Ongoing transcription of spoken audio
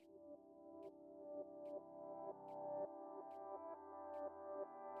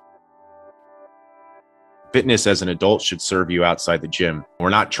Fitness as an adult should serve you outside the gym. We're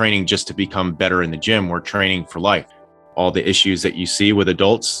not training just to become better in the gym. We're training for life. All the issues that you see with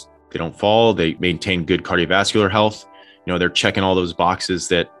adults, they don't fall. They maintain good cardiovascular health. They're checking all those boxes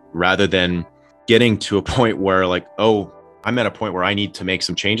that rather than getting to a point where like, oh, I'm at a point where I need to make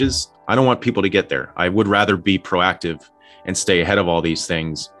some changes. I don't want people to get there. I would rather be proactive and stay ahead of all these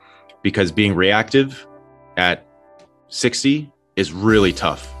things, because being reactive at 60 is really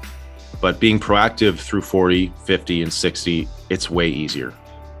tough. But being proactive through 40, 50, and 60, it's way easier.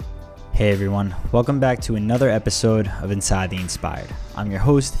 Hey everyone, welcome back to another episode of Inside the Inspired. I'm your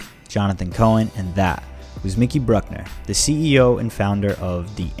host, Jonathan Cohen, and that was Mickey Bruckner, the CEO and founder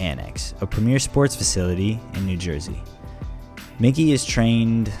of The Annex, a premier sports facility in New Jersey. Mickey has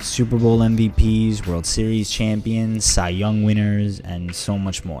trained Super Bowl MVPs, World Series champions, Cy Young winners, and so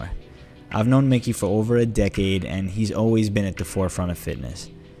much more. I've known Mickey for over a decade, and he's always been at the forefront of fitness.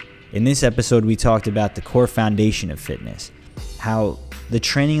 In this episode, we talked about the core foundation of fitness, how the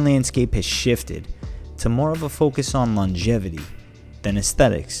training landscape has shifted to more of a focus on longevity than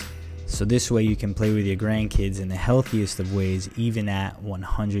aesthetics, so this way you can play with your grandkids in the healthiest of ways even at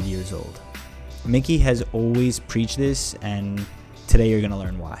 100 years old. Mickey has always preached this, and today you're going to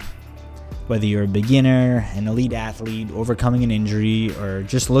learn why. Whether you're a beginner, an elite athlete, overcoming an injury, or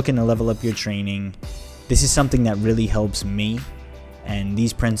just looking to level up your training, this is something that really helps me. And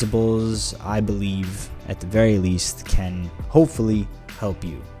these principles, I believe, at the very least, can hopefully help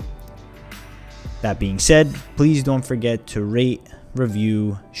you. That being said, please don't forget to rate,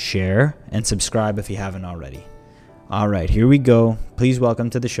 review, share, and subscribe if you haven't already. All right, here we go. Please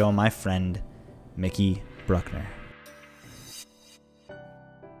welcome to the show my friend, Mickey Bruckner.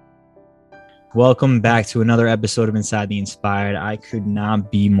 Welcome back to another episode of Inside the Inspired. I could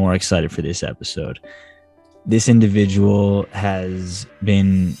not be more excited for this episode. This individual has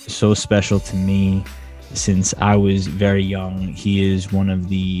been so special to me since I was very young. He is one of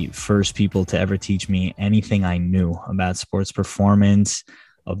the first people to ever teach me anything I knew about sports performance,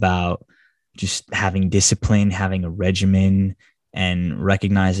 about just having discipline, having a regimen, and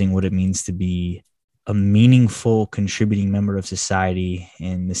recognizing what it means to be a meaningful contributing member of society,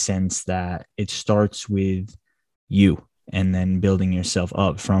 in the sense that it starts with you and then building yourself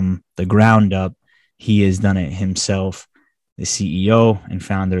up from the ground up. He has done it himself, the CEO and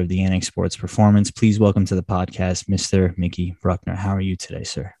founder of the Annex Sports Performance. Please welcome to the podcast, Mr. Mickey Bruckner. How are you today,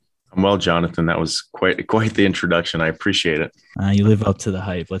 sir? I'm well, Jonathan. That was quite the introduction. I appreciate it. You live up to the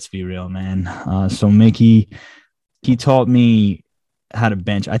hype. Let's be real, man. So Mickey, he taught me how to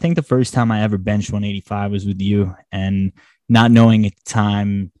bench. I think the first time I ever benched 185 was with you, and not knowing at the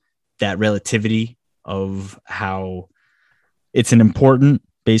time that relativity of how it's an important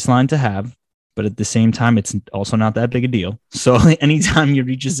baseline to have, but at the same time, it's also not that big a deal. So anytime you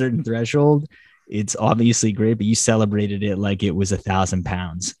reach a certain threshold, it's obviously great, but you celebrated it like it was 1,000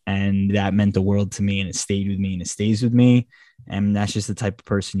 pounds. And that meant the world to me, and it stayed with me, and it stays with me. And that's just the type of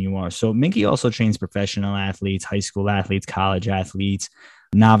person you are. So Mickey also trains professional athletes, high school athletes, college athletes,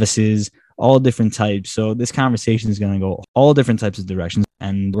 novices, all different types. So this conversation is going to go all different types of directions.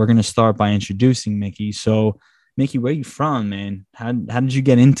 And we're going to start by introducing Mickey. So Mickey, where are you from, man? How did you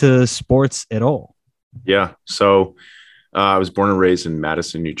get into sports at all? Yeah. So I was born and raised in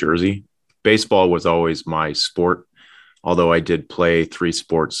Madison, New Jersey. Baseball was always my sport, although I did play 3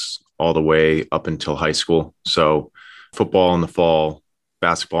 sports all the way up until high school. So football in the fall,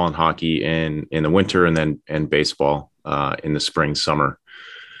 basketball and hockey in the winter, and baseball in the spring, summer.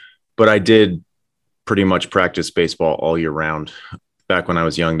 But I did pretty much practice baseball all year round. Back when I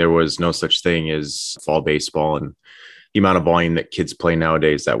was young, there was no such thing as fall baseball, and the amount of volume that kids play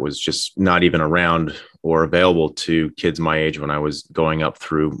nowadays, that was just not even around or available to kids my age when I was going up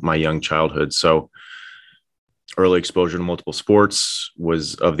through my young childhood. So early exposure to multiple sports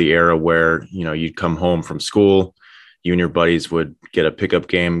was of the era where, you'd come home from school, you and your buddies would get a pickup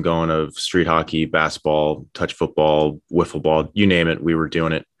game going of street hockey, basketball, touch football, wiffle ball, you name it, we were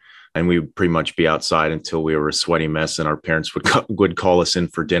doing it. And we would pretty much be outside until we were a sweaty mess, and our parents would call us in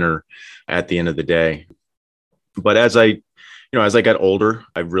for dinner at the end of the day. But as I got older,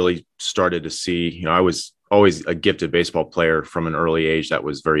 I really started to see, I was always a gifted baseball player from an early age. That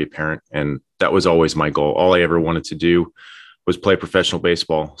was very apparent. And that was always my goal. All I ever wanted to do was play professional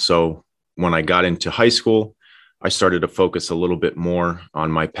baseball. So when I got into high school, I started to focus a little bit more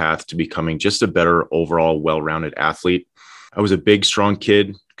on my path to becoming just a better overall, well-rounded athlete. I was a big, strong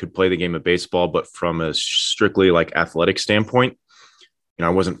kid, could play the game of baseball, but from a strictly athletic standpoint, I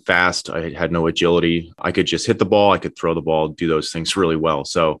wasn't fast. I had no agility. I could just hit the ball. I could throw the ball, do those things really well.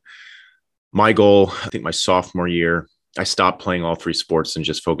 So my goal, I think my sophomore year, I stopped playing all 3 sports and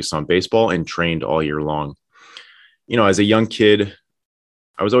just focused on baseball and trained all year long. As a young kid,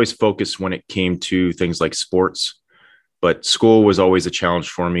 I was always focused when it came to things like sports, but school was always a challenge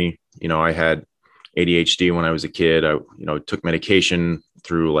for me. I had ADHD when I was a kid. I, took medication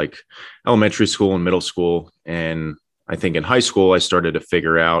through like elementary school and middle school. And I think in high school, I started to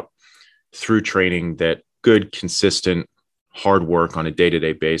figure out through training that good, consistent, hard work on a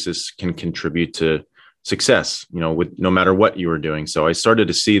day-to-day basis can contribute to success, with no matter what you were doing. So I started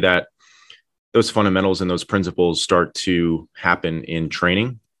to see that those fundamentals and those principles start to happen in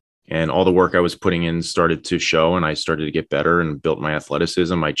training, and all the work I was putting in started to show, and I started to get better and built my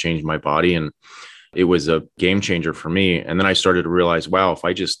athleticism. I changed my body, and it was a game changer for me. And then I started to realize, wow, if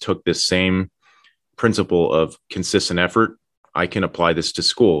I just took this same principle of consistent effort, I can apply this to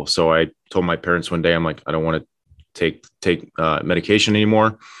school. So I told my parents one day, I'm like, I don't want to take medication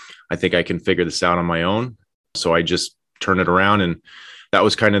anymore. I think I can figure this out on my own. So I just turned it around, and that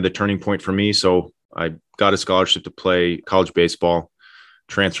was kind of the turning point for me. So I got a scholarship to play college baseball,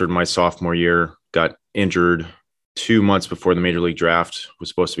 transferred my sophomore year, got injured 2 months before the major league draft, was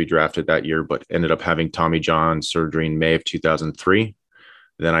supposed to be drafted that year, but ended up having Tommy John surgery in May of 2003.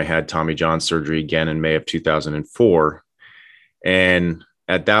 Then I had Tommy John surgery again in May of 2004. And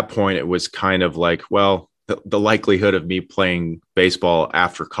at that point, it was kind of like, well, the likelihood of me playing baseball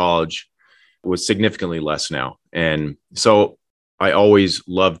after college was significantly less now. And so I always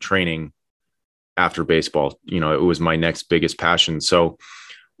loved training after baseball. It was my next biggest passion. So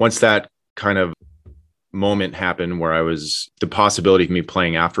once that kind of moment happened where the possibility of me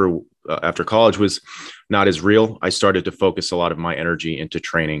playing after college was not as real, I started to focus a lot of my energy into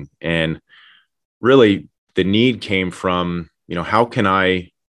training. And really the need came from, how can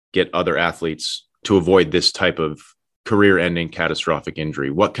I get other athletes to avoid this type of career-ending catastrophic injury?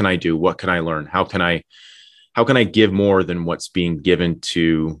 What can I do? What can I learn? How can I give more than what's being given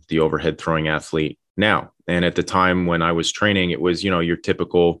to the overhead throwing athlete now? And at the time when I was training, it was, your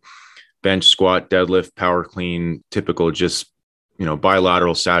typical bench, squat, deadlift, power clean, typical just,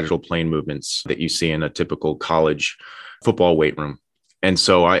 bilateral sagittal plane movements that you see in a typical college football weight room. And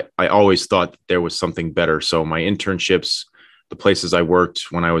so I always thought there was something better. So my internships, the places I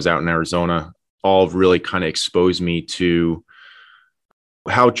worked when I was out in Arizona, all really kind of exposed me to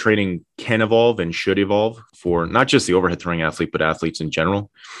how training can evolve and should evolve for not just the overhead throwing athlete, but athletes in general.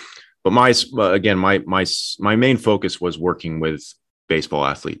 But my main focus was working with baseball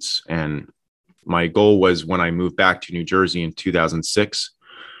athletes. And my goal was, when I moved back to New Jersey in 2006,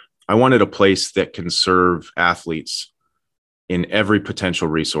 I wanted a place that can serve athletes in every potential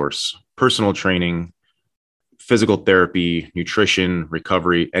resource: personal training, physical therapy, nutrition,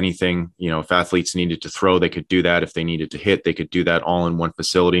 recovery, anything. If athletes needed to throw, they could do that. If they needed to hit, they could do that all in one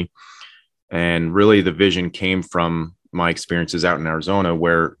facility. And really the vision came from my experiences out in Arizona,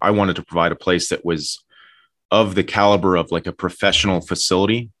 where I wanted to provide a place that was of the caliber of like a professional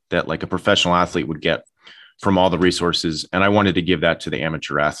facility that like a professional athlete would get from all the resources. And I wanted to give that to the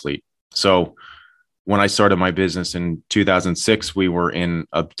amateur athlete. So when I started my business in 2006, we were in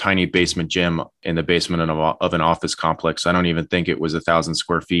a tiny basement gym in the basement of an office complex. I don't even think it was 1,000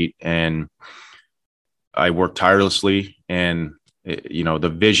 square feet. And I worked tirelessly, and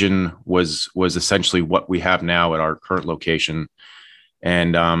the vision was essentially what we have now at our current location.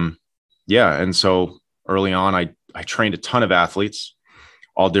 And and so early on, I trained a ton of athletes,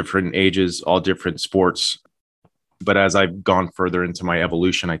 all different ages, all different sports. But as I've gone further into my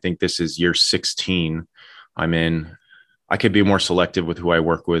evolution, I think this is year 16 I'm in. I could be more selective with who I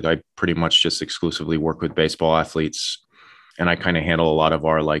work with. I pretty much just exclusively work with baseball athletes. And I kind of handle a lot of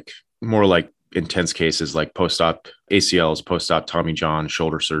our more intense cases like post-op ACLs, post-op Tommy John,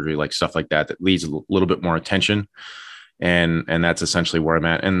 shoulder surgery, like stuff like that needs a little bit more attention. And that's essentially where I'm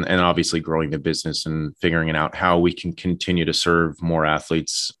at. And obviously growing the business and figuring out how we can continue to serve more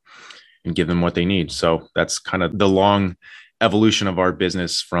athletes and give them what they need. So that's kind of the long evolution of our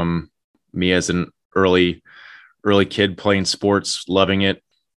business, from me as an early kid playing sports, loving it,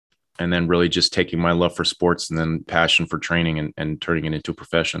 and then really just taking my love for sports and then passion for training and turning it into a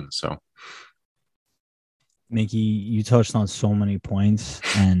profession. So, Mickey, you touched on so many points,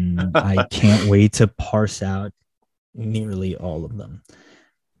 and I can't wait to parse out nearly all of them.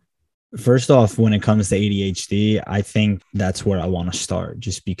 First off, when it comes to ADHD, I think that's where I want to start,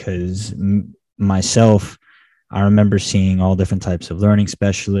 just because myself, I remember seeing all different types of learning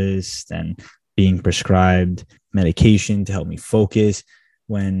specialists and being prescribed medication to help me focus,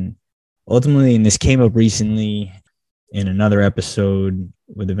 when ultimately, and this came up recently in another episode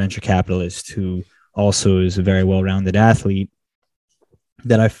with a venture capitalist who also is a very well-rounded athlete,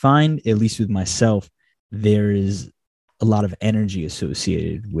 that I find, at least with myself, there is a lot of energy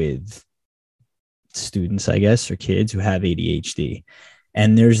associated with students, I guess, or kids who have ADHD.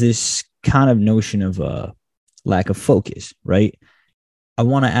 And there's this kind of notion of a lack of focus, right? I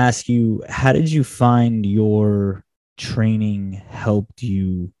want to ask you, how did you find your training helped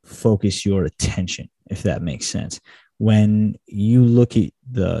you focus your attention, if that makes sense? When you look at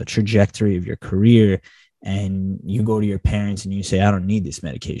the trajectory of your career and you go to your parents and you say, I don't need this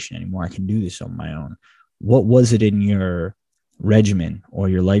medication anymore, I can do this on my own. What was it in your regimen or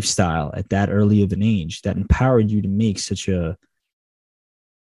your lifestyle at that early of an age that empowered you to make such a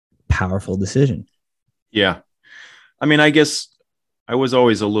powerful decision? Yeah. I mean, I guess I was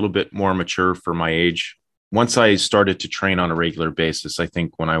always a little bit more mature for my age. Once I started to train on a regular basis, I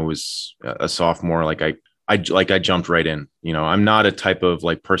think when I was a sophomore, I jumped right in. You know, I'm not a type of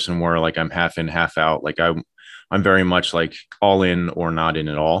like person where like I'm half in, half out. Like I'm very much like all in or not in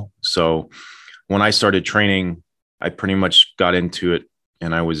at all. So when I started training, I pretty much got into it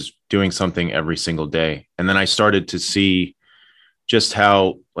and I was doing something every single day. And then I started to see just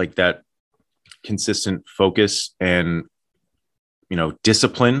how like that consistent focus and, you know,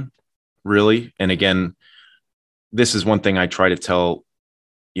 discipline really. And again, this is one thing I try to tell,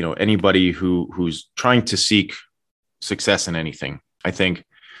 you know, anybody who's trying to seek success in anything. I think,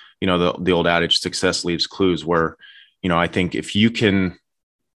 you know, the old adage, success leaves clues, where, you know, I think if you can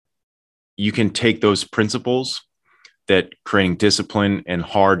take those principles that creating discipline and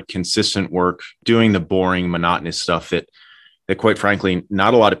hard, consistent work, doing the boring, monotonous stuff that quite frankly,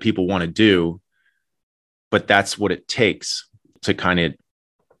 not a lot of people want to do, but that's what it takes to kind of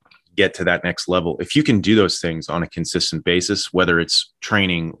get to that next level. If you can do those things on a consistent basis, whether it's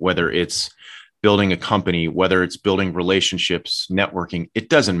training, whether it's building a company, whether it's building relationships, networking, it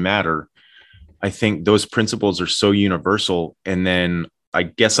doesn't matter. I think those principles are so universal. And then I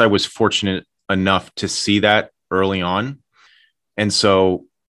guess I was fortunate enough to see that early on. And so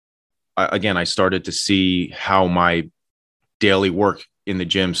again, I started to see how my daily work in the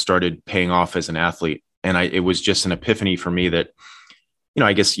gym started paying off as an athlete. And it was just an epiphany for me that, you know,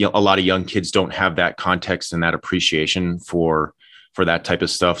 I guess a lot of young kids don't have that context and that appreciation for that type of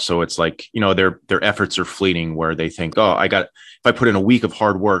stuff. So it's like, you know, their efforts are fleeting, where they think, oh, if I put in a week of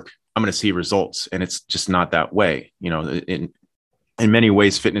hard work, I'm going to see results. And it's just not that way. You know, in many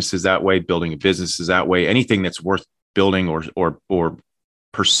ways, fitness is that way. Building a business is that way. Anything that's worth building or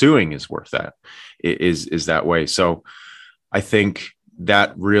pursuing is worth that, is that way. So I think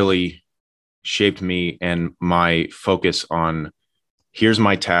that really shaped me and my focus on, here's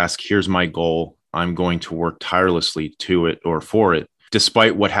my task, here's my goal. I'm going to work tirelessly to it or for it,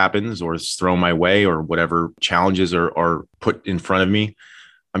 despite what happens or is thrown my way or whatever challenges are put in front of me.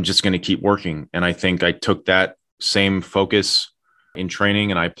 I'm just going to keep working. And I think I took that same focus in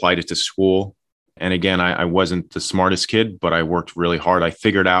training and I applied it to school. And again, I wasn't the smartest kid, but I worked really hard. I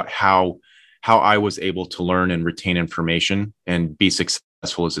figured out how I was able to learn and retain information and be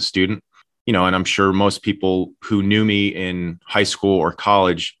successful as a student. You know, and I'm sure most people who knew me in high school or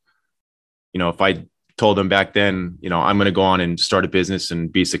college, you know, if I told them back then, you know, I'm going to go on and start a business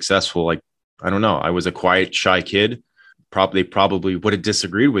and be successful, like, I don't know, I was a quiet, shy kid. Probably would have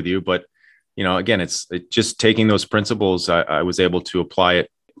disagreed with you. But, you know, again, it's just taking those principles. I was able to apply it.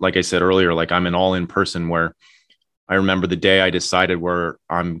 Like I said earlier, like I'm an all-in person, where I remember the day I decided where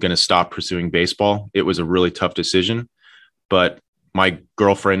I'm going to stop pursuing baseball. It was a really tough decision, but my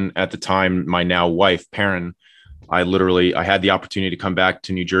girlfriend at the time, my now wife, Perrin, I had the opportunity to come back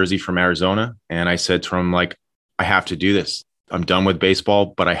to New Jersey from Arizona. And I said to him, like, I have to do this. I'm done with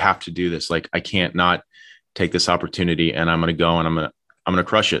baseball, but I have to do this. Like, I can't not take this opportunity, and I'm going to go and I'm going to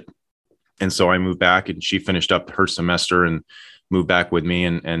crush it. And so I moved back, and she finished up her semester and moved back with me,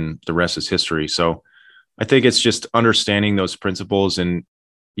 and the rest is history. So I think it's just understanding those principles, and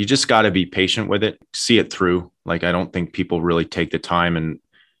you just got to be patient with it, see it through. Like, I don't think people really take the time and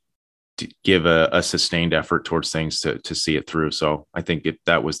to give a sustained effort towards things to see it through. So I think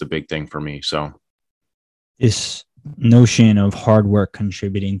that was the big thing for me. So this notion of hard work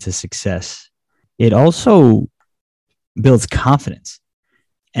contributing to success, it also builds confidence.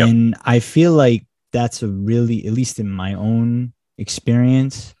 Yep. And I feel like that's a really, at least in my own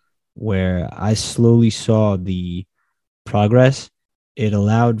experience, where I slowly saw the progress. It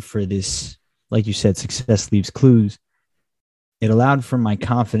allowed for this, like you said, success leaves clues. It allowed for my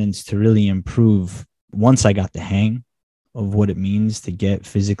confidence to really improve once I got the hang of what it means to get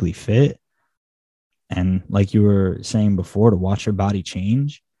physically fit. And like you were saying before, to watch your body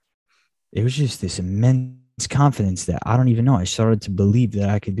change, it was just this immense confidence that I don't even know. I started to believe that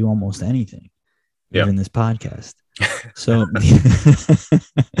I could do almost anything, even this podcast. So,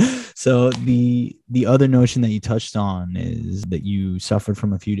 so the other notion that you touched on is that you suffered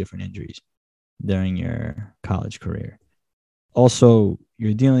from a few different injuries. during your college career. Also,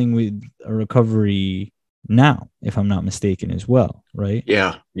 you're dealing with a recovery now, if I'm not mistaken, as well, right?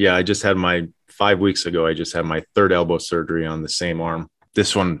 Yeah. I just had 5 weeks ago. I just had my third elbow surgery on the same arm.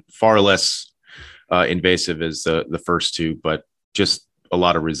 This one far less invasive as the first two, but just a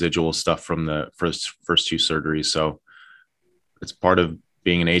lot of residual stuff from the first two surgeries. So it's part of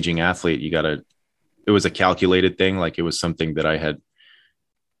being an aging athlete. It was a calculated thing. Like it was something that I had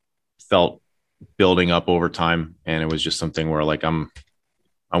felt building up over time. And it was just something where like,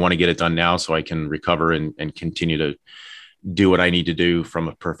 I want to get it done now so I can recover and continue to do what I need to do from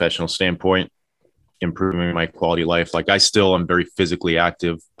a professional standpoint, improving my quality of life. Like I'm very physically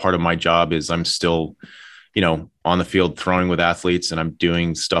active. Part of my job is I'm still, on the field throwing with athletes and I'm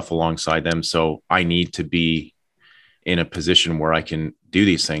doing stuff alongside them. So I need to be in a position where I can do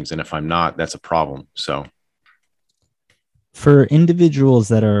these things. And if I'm not, that's a problem. So for individuals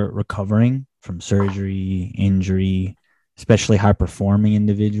that are recovering from surgery, injury, especially high performing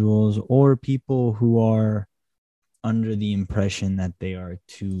individuals, or people who are under the impression that they are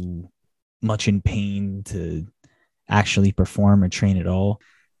too much in pain to actually perform or train at all,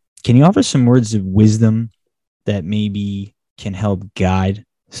 can you offer some words of wisdom that maybe can help guide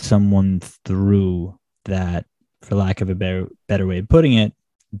someone through that, for lack of a better way of putting it,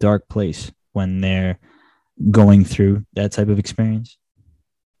 dark place when they're going through that type of experience?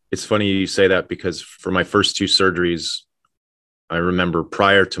 it's funny you say that because for my first two surgeries, I remember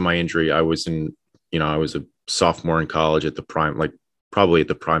prior to my injury, I was a sophomore in college at the prime, like probably at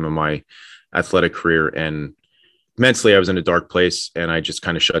the prime of my athletic career. And mentally, I was in a dark place and I just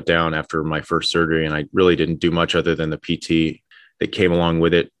kind of shut down after my first surgery. And I really didn't do much other than the PT that came along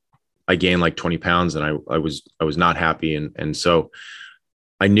with it. I gained like 20 pounds and I was not happy. And so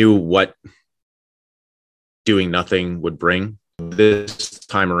I knew what doing nothing would bring. This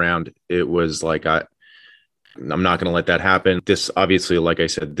time around, it was like, I'm not going to let that happen. This obviously, like I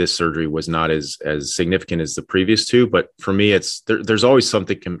said, this surgery was not as significant as the previous two, but for me, there's always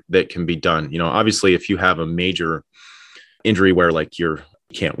something that can be done. Obviously, if you have a major injury where like you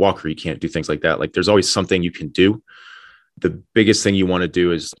can't walk or you can't do things like that, like there's always something you can do. The biggest thing you want to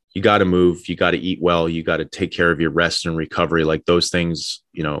do is you got to move, you got to eat well, you got to take care of your rest and recovery. Like those things,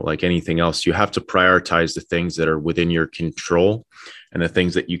 like anything else, you have to prioritize the things that are within your control and the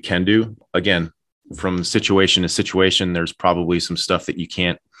things that you can do. Again, from situation to situation, there's probably some stuff that you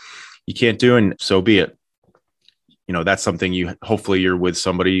can't do, and so be it. That's something hopefully you're with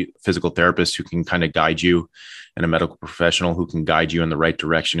somebody, physical therapist, who can kind of guide you, and a medical professional who can guide you in the right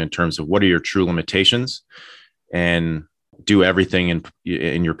direction in terms of what are your true limitations, and do everything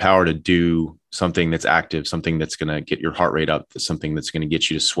in your power to do something that's active, something that's going to get your heart rate up, something that's going to get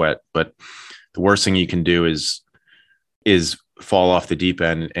you to sweat. But the worst thing you can do is fall off the deep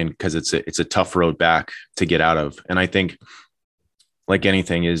end, and because it's a tough road back to get out of. And I think, like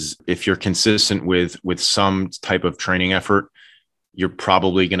anything, is if you're consistent with some type of training effort, you're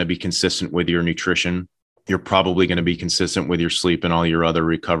probably going to be consistent with your nutrition. You're probably going to be consistent with your sleep and all your other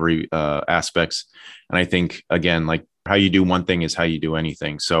recovery aspects. And I think, again, like how you do one thing is how you do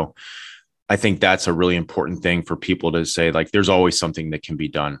anything. So I think that's a really important thing for people to say, like, there's always something that can be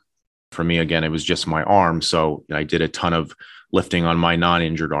done. For me, again, it was just my arm. So I did a ton of lifting on my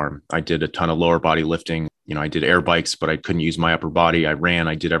non-injured arm. I did a ton of lower body lifting. I did air bikes, but I couldn't use my upper body. I ran,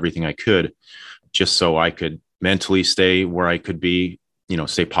 I did everything I could just so I could mentally stay where I could be,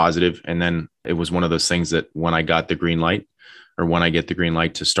 stay positive. And then it was one of those things that when I got the green light, or when I get the green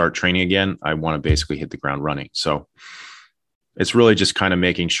light to start training again, I want to basically hit the ground running. So it's really just kind of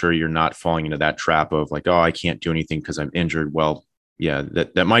making sure you're not falling into that trap of like, oh, I can't do anything because I'm injured. Well, yeah,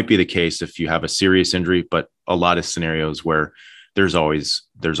 that might be the case if you have a serious injury, but a lot of scenarios where there's always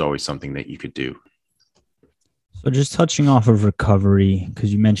something that you could do. So just touching off of recovery,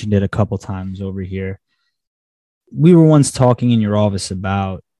 because you mentioned it a couple times over here. We were once talking in your office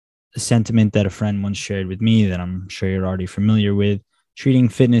about a sentiment that a friend once shared with me that I'm sure you're already familiar with. Treating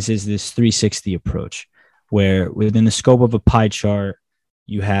fitness as this 360 approach, where within the scope of a pie chart,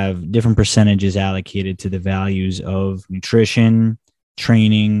 you have different percentages allocated to the values of nutrition,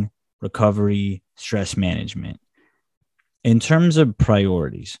 training, recovery, stress management. In terms of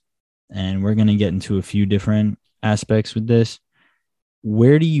priorities, and we're going to get into a few different aspects with this,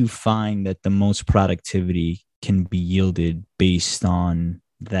 where do you find that the most productivity can be yielded based on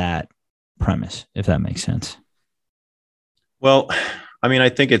that premise, if that makes sense? Well, I mean, I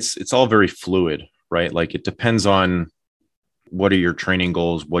think it's all very fluid, right? Like it depends on what are your training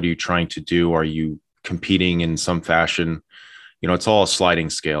goals? What are you trying to do? Are you competing in some fashion? It's all a sliding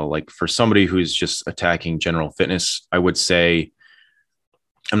scale. Like for somebody who's just attacking general fitness, I would say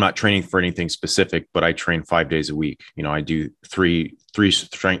I'm not training for anything specific, but I train 5 days a week. I do three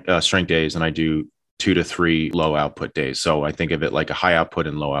strength days, and I do 2 to 3 low output days. So I think of it like a high output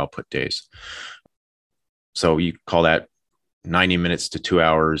and low output days. So you call that 90 minutes to 2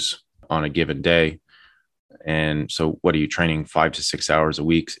 hours on a given day. And so what are you training 5 to 6 hours a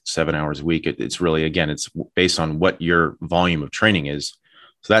week, 7 hours a week? It's really, again, it's based on what your volume of training is.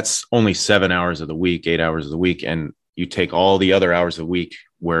 So that's only 7 hours of the week, 8 hours of the week. And you take all the other hours of the week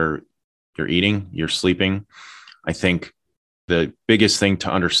where you're eating, you're sleeping. I think the biggest thing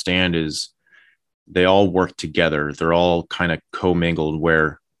to understand is they all work together. They're all kind of commingled,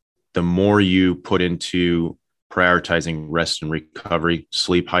 where the more you put into prioritizing rest and recovery,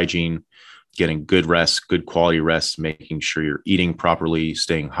 sleep hygiene, getting good rest, good quality rest, making sure you're eating properly,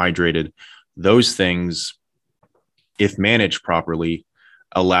 staying hydrated, those things, if managed properly,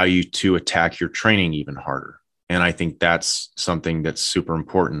 allow you to attack your training even harder. And I think that's something that's super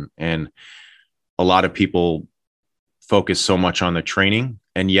important. And a lot of people focus so much on the training.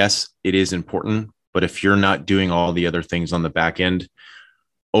 And yes, it is important. But if you're not doing all the other things on the back end,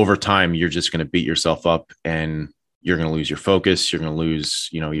 over time, you're just going to beat yourself up, and you're going to lose your focus. You're going to lose,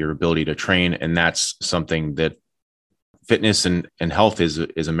 your ability to train. And that's something that fitness and health is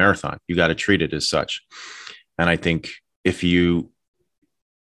a marathon. You got to treat it as such. And I think if you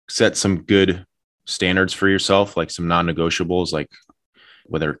set some good standards for yourself, like some non-negotiables, like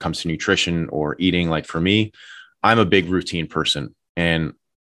whether it comes to nutrition or eating, like for me, I'm a big routine person, and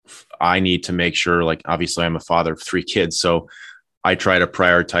I need to make sure, like, obviously I'm a father of 3 kids. So I try to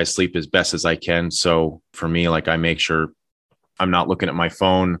prioritize sleep as best as I can. So for me, like, I make sure I'm not looking at my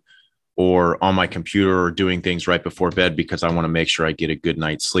phone or on my computer or doing things right before bed, because I want to make sure I get a good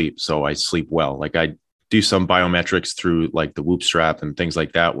night's sleep. So I sleep well. Like, I do some biometrics through like the Whoop strap and things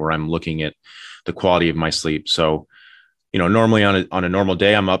like that, where I'm looking at the quality of my sleep. So, normally on a normal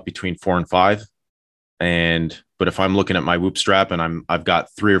day, I'm up between 4 and 5. But if I'm looking at my Whoop strap and I've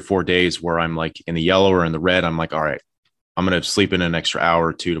got 3 or 4 days where I'm like in the yellow or in the red, I'm like, all right, I'm going to sleep in an extra hour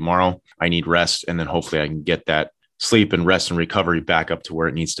or 2 tomorrow. I need rest. And then hopefully I can get that sleep and rest and recovery back up to where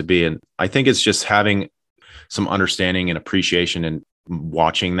it needs to be. And I think it's just having some understanding and appreciation and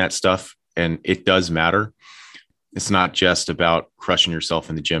watching that stuff. And it does matter. It's not just about crushing yourself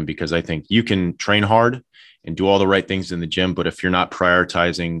in the gym, because I think you can train hard and do all the right things in the gym, but if you're not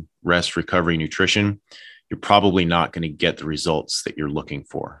prioritizing rest, recovery, nutrition, you're probably not going to get the results that you're looking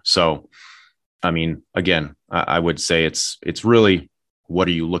for. So, I mean, again, I would say it's really, what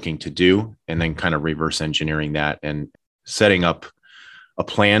are you looking to do? And then kind of reverse engineering that and setting up a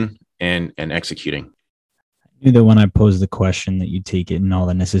plan and executing. I knew that when I posed the question that you take it in all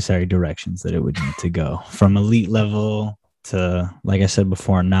the necessary directions that it would need to go, from elite level to, like I said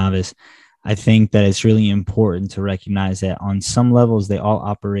before, novice. I think that it's really important to recognize that on some levels, they all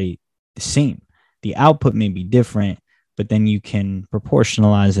operate the same. The output may be different, but then you can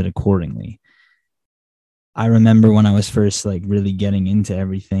proportionalize it accordingly. I remember when I was first like really getting into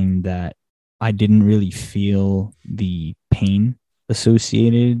everything, that I didn't really feel the pain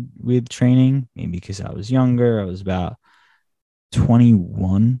associated with training, maybe because I was younger. I was about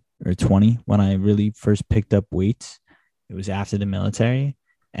 21 or 20 when I really first picked up weights. It was after the military.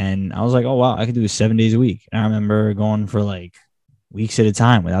 And I was like, oh, wow, I could do this 7 days a week. And I remember going for like weeks at a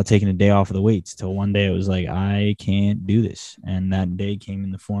time without taking a day off of the weights, till one day it was like, I can't do this. And that day came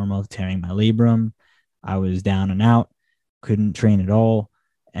in the form of tearing my labrum. I was down and out, couldn't train at all.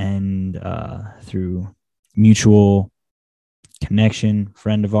 And through mutual connection,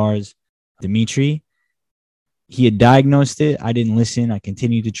 friend of ours, Dimitri, he had diagnosed it. I didn't listen. I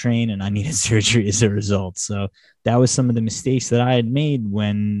continued to train, and I needed surgery as a result. So that was some of the mistakes that I had made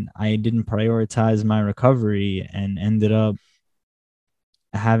when I didn't prioritize my recovery, and ended up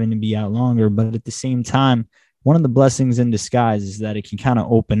having to be out longer. But at the same time, one of the blessings in disguise is that it can kind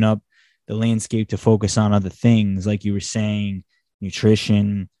of open up the landscape to focus on other things, like you were saying,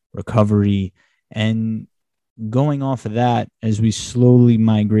 nutrition, recovery, and going off of that, as we slowly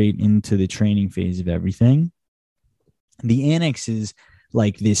migrate into the training phase of everything. The Annex is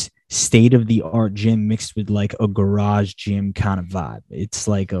like this state-of-the-art gym mixed with like a garage gym kind of vibe. It's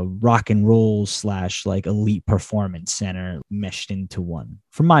like a rock and roll / like elite performance center meshed into one,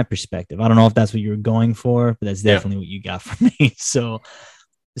 from my perspective. I don't know if that's what you were going for, but that's definitely what you got from me. So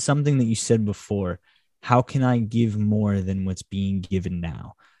something that you said before, how can I give more than what's being given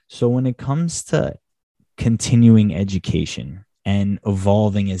now? So when it comes to continuing education and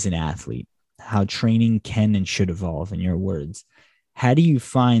evolving as an athlete, how training can and should evolve, in your words, how do you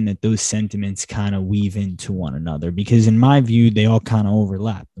find that those sentiments kind of weave into one another? Because in my view, they all kind of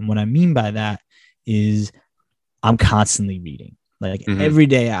overlap. And what I mean by that is I'm constantly reading. Like Mm-hmm. every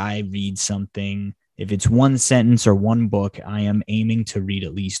day I read something. If it's one sentence or one book, I am aiming to read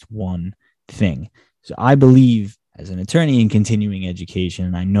at least one thing. So I believe as an attorney in continuing education,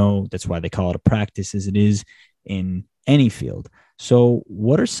 and I know that's why they call it a practice as it is in any field. So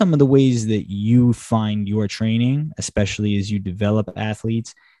what are some of the ways that you find your training, especially as you develop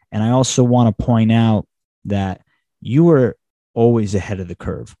athletes? And I also want to point out that you were always ahead of the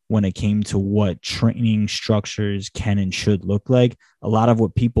curve when it came to what training structures can and should look like. A lot of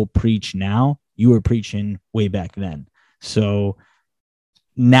what people preach now, you were preaching way back then. So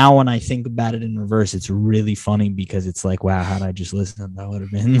now when I think about it in reverse, it's really funny because it's like, wow, had I just listened, I would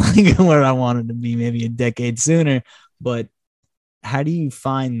have been like where I wanted to be maybe a decade sooner. But how do you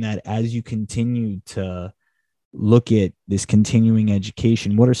find that as you continue to look at this continuing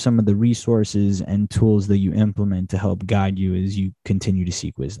education, what are some of the resources and tools that you implement to help guide you as you continue to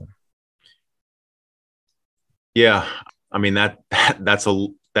seek wisdom? Yeah, I mean that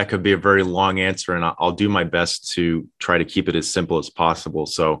could be a very long answer, and I'll do my best to try to keep it as simple as possible.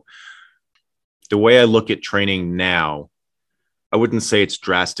 So the way I look at training now, I wouldn't say it's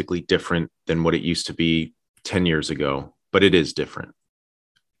drastically different than what it used to be 10 years ago, but it is different.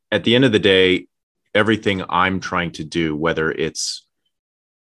 At the end of the day, everything I'm trying to do, whether it's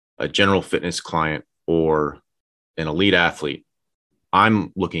a general fitness client or an elite athlete,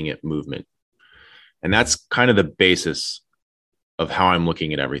 I'm looking at movement. And that's kind of the basis of how I'm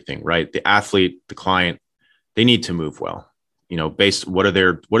looking at everything, right? The athlete, the client, they need to move well. Based what are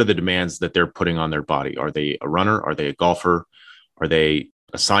the demands that they're putting on their body? Are they a runner? Are they a golfer? Are they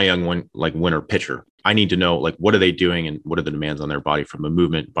a Cy Young winner pitcher? I need to know what are they doing and what are the demands on their body from a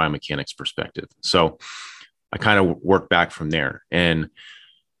movement biomechanics perspective. So I kind of work back from there. And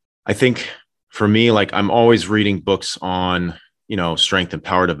I think for me, I'm always reading books on, strength and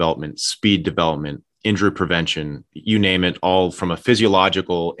power development, speed development, injury prevention, you name it, all from a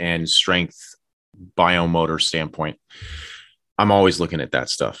physiological and strength biomotor standpoint. I'm always looking at that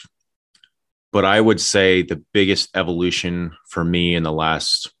stuff. But I would say the biggest evolution for me in the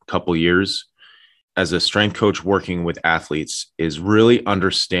last couple of years as a strength coach working with athletes is really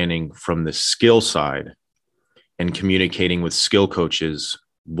understanding from the skill side and communicating with skill coaches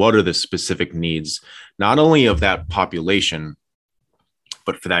what are the specific needs, not only of that population,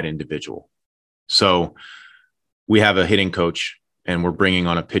 but for that individual. So we have a hitting coach and we're bringing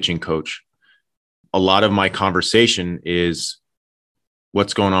on a pitching coach. A lot of my conversation is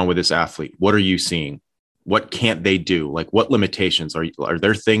what's going on with this athlete? What are you seeing? What can't they do? What limitations are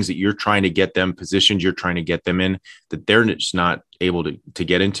there things that you're trying to get them, positions you're trying to get them in that they're just not able to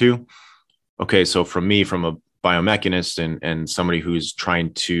get into? Okay. So from a biomechanist and somebody who's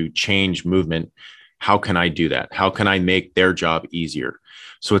trying to change movement, how can I do that? How can I make their job easier?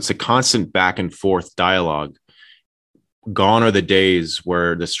 So it's a constant back and forth dialogue. Gone are the days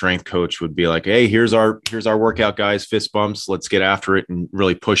where the strength coach would be like, hey, here's our workout, guys, fist bumps. Let's get after it and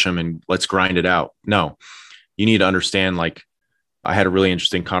really push them and let's grind it out. No, you need to understand, I had a really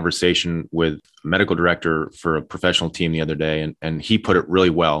interesting conversation with a medical director for a professional team the other day, and he put it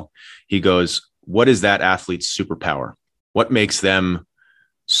really well. He goes, what is that athlete's superpower? What makes them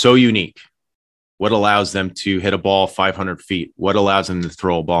so unique? What allows them to hit a ball 500 feet? What allows them to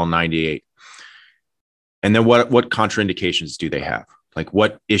throw a ball 98? And then what contraindications do they have?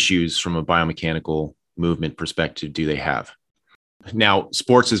 What issues from a biomechanical movement perspective do they have? Now,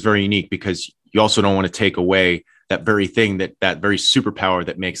 sports is very unique because you also don't want to take away that very thing, that very superpower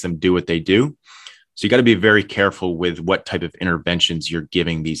that makes them do what they do. So you got to be very careful with what type of interventions you're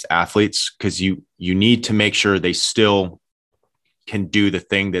giving these athletes, because you need to make sure they still can do the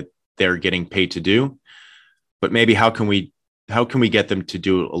thing that they're getting paid to do. But maybe how can we get them to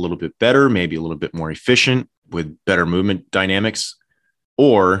do it a little bit better, maybe a little bit more efficient with better movement dynamics?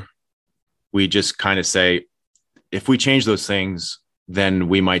 Or we just kind of say, if we change those things, then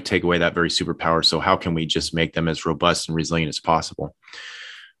we might take away that very superpower. So how can we just make them as robust and resilient as possible?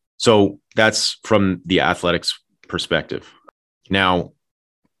 So that's from the athletics perspective. Now,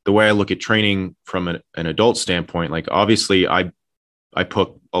 the way I look at training from an adult standpoint, obviously I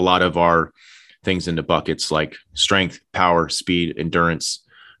put a lot of our things into buckets like strength, power, speed, endurance,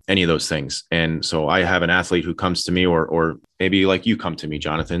 any of those things. And so I have an athlete who comes to me, or maybe you come to me,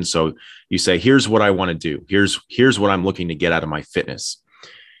 Jonathan. So you say, here's what I want to do. Here's what I'm looking to get out of my fitness.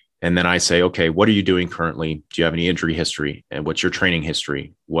 And then I say, okay, what are you doing currently? Do you have any injury history? And what's your training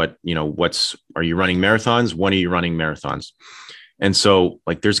history? Are you running marathons? When are you running marathons? And so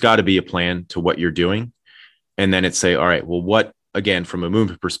there's got to be a plan to what you're doing. And then it's say, all right, well, again, from a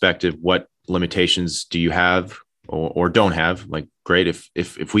movement perspective, what limitations do you have or don't have? Great.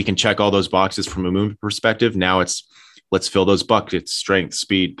 If we can check all those boxes from a movement perspective, now it's let's fill those buckets, strength,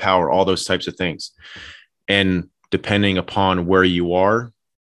 speed, power, all those types of things. And depending upon where you are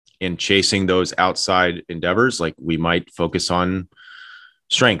in chasing those outside endeavors, like we might focus on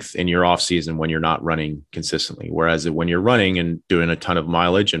strength in your off season when you're not running consistently. Whereas when you're running and doing a ton of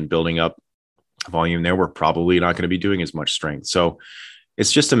mileage and building up volume there, we're probably not going to be doing as much strength. So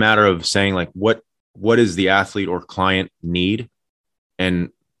it's just a matter of saying like, what does the athlete or client need, and,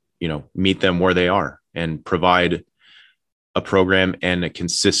 meet them where they are and provide a program and a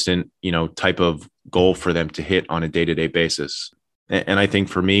consistent, type of goal for them to hit on a day-to-day basis. And I think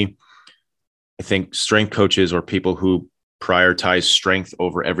for me, I think strength coaches or people who prioritize strength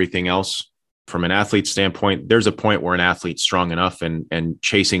over everything else from an athlete standpoint, there's a point where an athlete's strong enough and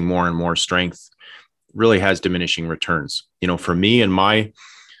chasing more and more strength really has diminishing returns. For me and my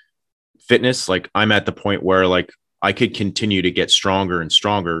fitness, like I'm at the point where like I could continue to get stronger and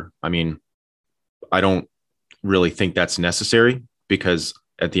stronger. I mean, I don't really think that's necessary, because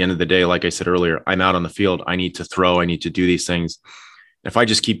at the end of the day, like I said earlier, I'm out on the field. I need to throw, I need to do these things. If I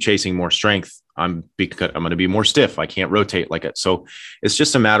just keep chasing more strength, I'm going to be more stiff. I can't rotate like it. So it's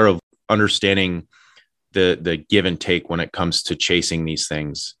just a matter of understanding the give and take when it comes to chasing these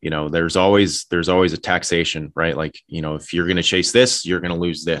things. There's always a taxation, right? Like, if you're going to chase this, you're going to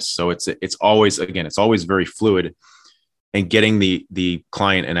lose this. So it's always very fluid, and getting the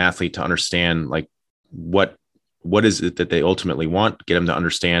client and athlete to understand like what is it that they ultimately want, get them to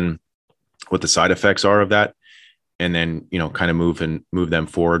understand what the side effects are of that, and then, kind of move them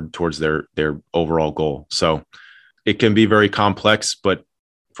forward towards their overall goal. So it can be very complex, but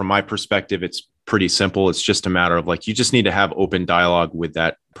from my perspective, it's pretty simple. It's just a matter of like, you just need to have open dialogue with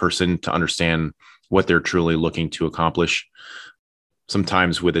that person to understand what they're truly looking to accomplish.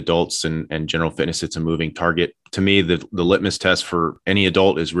 Sometimes with adults and general fitness, it's a moving target. To me, the litmus test for any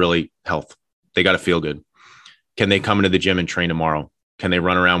adult is really health. They got to feel good. Can they come into the gym and train tomorrow? Can they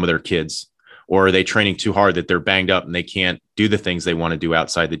run around with their kids? Or are they training too hard that they're banged up and they can't do the things they want to do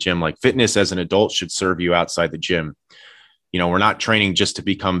outside the gym? Like, fitness as an adult should serve you outside the gym. We're not training just to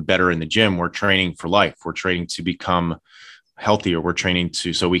become better in the gym. We're training for life. We're training to become healthier. We're training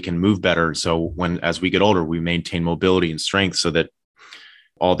so we can move better. So as we get older, we maintain mobility and strength, so that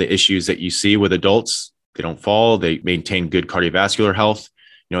all the issues that you see with adults, they don't fall, they maintain good cardiovascular health.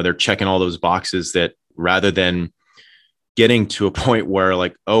 They're checking all those boxes, that rather than getting to a point where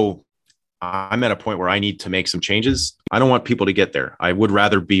like, oh, I'm at a point where I need to make some changes. I don't want people to get there. I would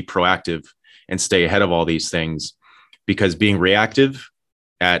rather be proactive and stay ahead of all these things, because being reactive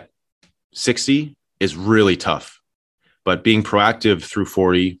at 60 is really tough, but being proactive through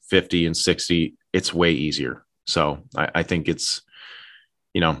 40, 50, and 60, it's way easier. So I think it's,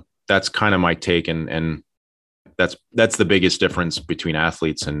 that's kind of my take. And that's the biggest difference between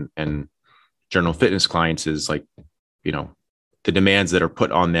athletes and general fitness clients is like, the demands that are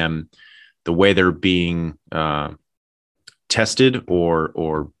put on them, the way they're being tested,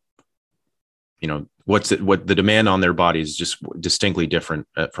 or what the demand on their body is just distinctly different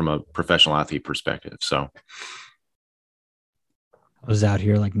from a professional athlete perspective. So I was out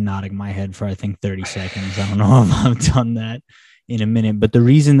here like nodding my head for, I think, 30 seconds. I don't know if I've done that in a minute, but the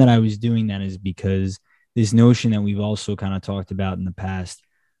reason that I was doing that is because this notion that we've also kind of talked about in the past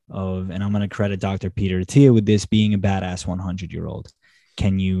of, and I'm going to credit Dr. Peter Attia with this, being a badass 100-year-old.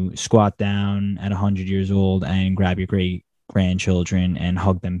 Can you squat down at 100 years old and grab your great grandchildren and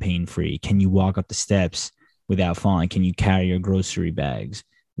hug them pain-free? Can you walk up the steps without falling? Can you carry your grocery bags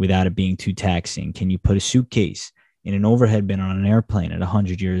without it being too taxing? Can you put a suitcase in an overhead bin on an airplane at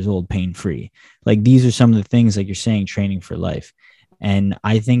 100 years old pain-free? Like, these are some of the things, like you're saying, training for life. And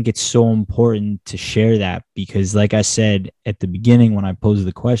I think it's so important to share that, because like I said at the beginning, when I posed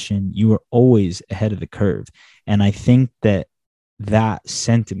the question, you were always ahead of the curve. And I think that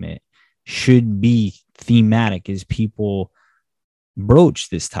sentiment should be thematic as people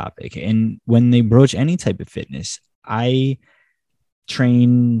broach this topic. And when they broach any type of fitness, I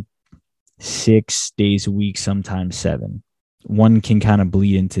train 6 days a week, sometimes 7. One can kind of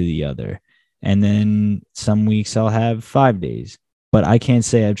bleed into the other. And then some weeks I'll have 5 days, but I can't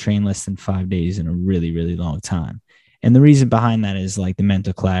say I've trained less than 5 days in a really, really long time. And the reason behind that is like the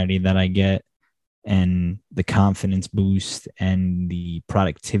mental clarity that I get, and the confidence boost, and the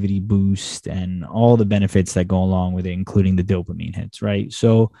productivity boost, and all the benefits that go along with it, including the dopamine hits, right?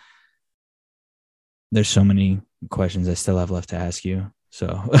 So there's so many questions I still have left to ask you.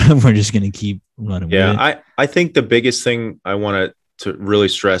 So we're just going to keep running with it. Yeah, I think the biggest thing I want to really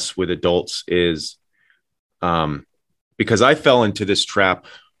stress with adults is, because I fell into this trap,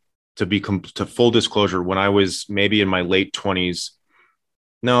 to full disclosure, when I was maybe in my late 20s,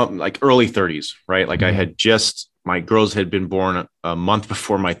 no, like early 30s, right? Like I had just my girls had been born a month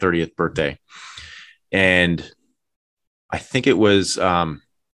before my 30th birthday. And I think it was,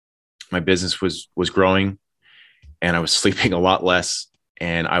 my business was growing, and I was sleeping a lot less,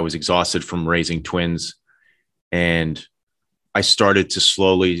 and I was exhausted from raising twins. And I started to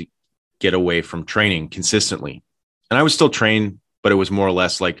slowly get away from training consistently. And I was still trained, but it was more or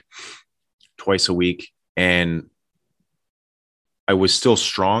less like twice a week. And I was still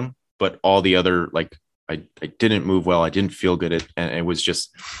strong, but all the other, like, I didn't move well. I didn't feel good. And it was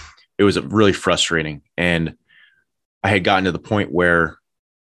really frustrating. And I had gotten to the point where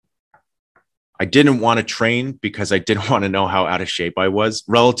I didn't want to train because I didn't want to know how out of shape I was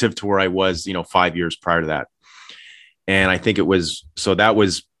relative to where I was, 5 years prior to that. And I think that was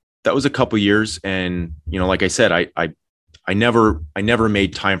a couple of years. And, like I said, I never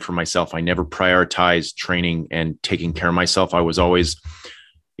made time for myself. I never prioritized training and taking care of myself. I was always,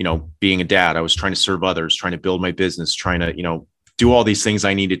 being a dad. I was trying to serve others, trying to build my business, trying to, do all these things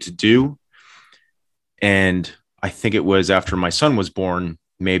I needed to do. And I think it was after my son was born,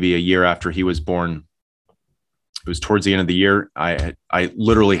 maybe a year after he was born, it was towards the end of the year. I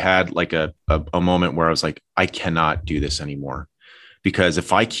literally had like a moment where I was like, I cannot do this anymore, because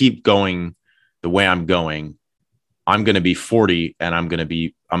if I keep going the way I'm going, I'm going to be 40 and I'm going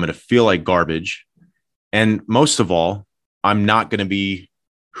to feel like garbage. And most of all, I'm not going to be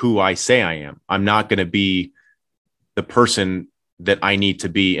who I say I am. I'm not going to be the person that I need to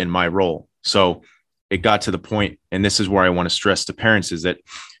be in my role. So it got to the point, and this is where I want to stress to parents, is that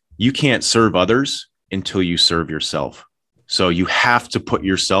you can't serve others until you serve yourself. So you have to put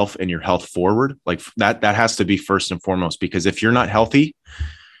yourself and your health forward. Like that has to be first and foremost, because if you're not healthy,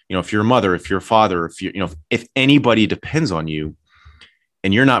 if you're a mother, if you're a father, if anybody depends on you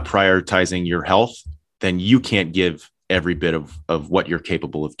and you're not prioritizing your health, then you can't give every bit of what you're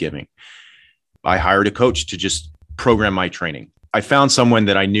capable of giving. I hired a coach to just program my training. I found someone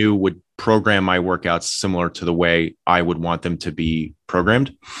that I knew would program my workouts similar to the way I would want them to be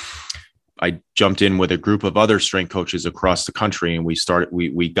programmed. I jumped in with a group of other strength coaches across the country, and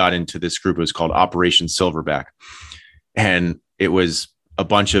we got into this group. It was called Operation Silverback. And it was a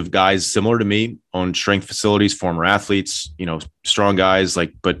bunch of guys similar to me, owned strength facilities, former athletes, strong guys,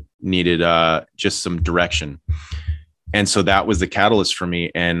 but needed just some direction. And so that was the catalyst for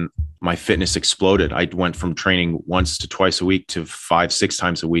me. And my fitness exploded. I went from training once to twice a week to 5-6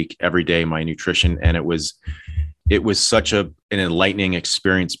 times a week every day, my nutrition. And it was such an enlightening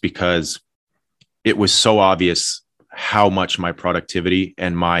experience, because it was so obvious how much my productivity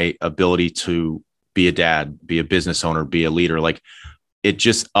and my ability to be a dad, be a business owner, be a leader, it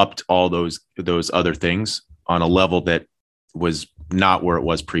just upped all those other things on a level that was not where it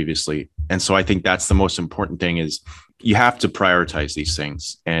was previously. And so I think that's the most important thing, is you have to prioritize these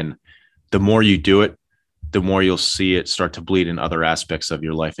things. And the more you do it, the more you'll see it start to bleed in other aspects of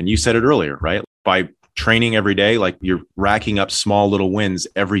your life. And you said it earlier, right? By training every day, you're racking up small little wins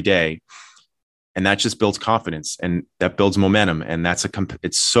every day. And that just builds confidence, and that builds momentum. And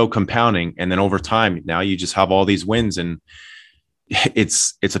it's so compounding. And then over time, now you just have all these wins, and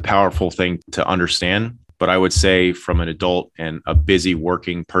it's a powerful thing to understand. But I would say, from an adult and a busy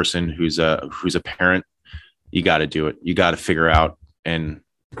working person who's a parent, you got to do it. You got to figure out. And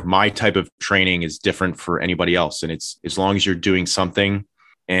my type of training is different for anybody else. And it's, as long as you're doing something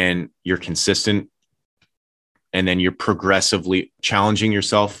and you're consistent, and then you're progressively challenging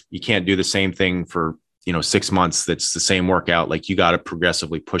yourself. You can't do the same thing for, 6 months. That's the same workout. You got to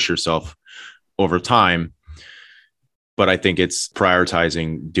progressively push yourself over time. But I think it's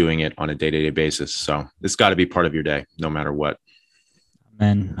prioritizing doing it on a day-to-day basis. So it's got to be part of your day, no matter what.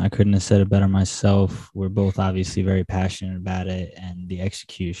 Man, I couldn't have said it better myself. We're both obviously very passionate about it, and the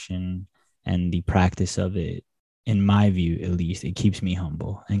execution and the practice of it, in my view, at least, it keeps me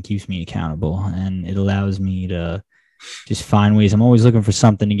humble and keeps me accountable, and it allows me to just find ways. I'm always looking for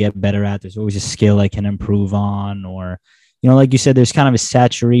something to get better at. There's always a skill I can improve on, or, like you said, there's kind of a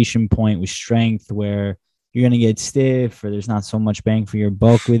saturation point with strength where you're going to get stiff, or there's not so much bang for your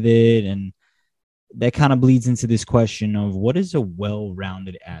buck with it. And that kind of bleeds into this question of, what is a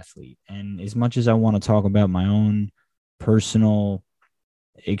well-rounded athlete? And as much as I want to talk about my own personal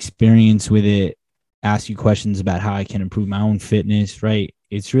experience with it, ask you questions about how I can improve my own fitness, right?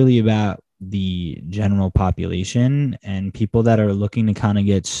 It's really about the general population and people that are looking to kind of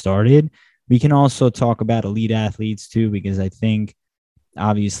get started. We can also talk about elite athletes too, because I think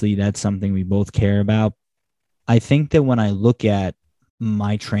obviously that's something we both care about. I think that when I look at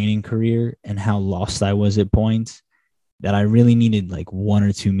my training career and how lost I was at points, that I really needed 1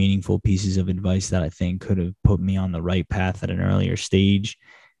 or 2 meaningful pieces of advice that I think could have put me on the right path at an earlier stage.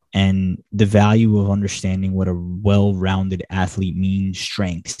 and the value of understanding what a well-rounded athlete means: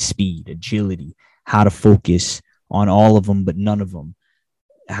 strength, speed, agility, how to focus on all of them, but none of them.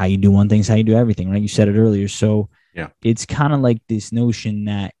 How you do one thing is how you do everything, right? You said it earlier. So Yeah. it's kind of like this notion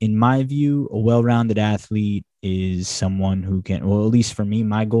that, in my view, a well-rounded athlete is someone who can, well, at least for me,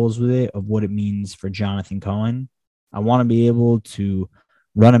 my goals with it, of what it means for Jonathan Cohen. I want to be able to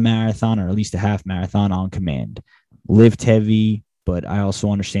run a marathon, or at least a half marathon, on command, lift heavy, but I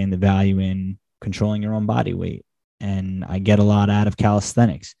also understand the value in controlling your own body weight. And I get a lot out of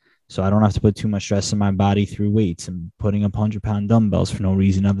calisthenics. So I don't have to put too much stress on my body through weights and putting up 100-pound dumbbells for no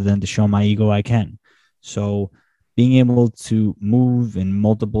reason other than to show my ego I can. So being able to move in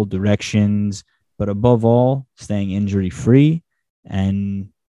multiple directions, but above all, staying injury free and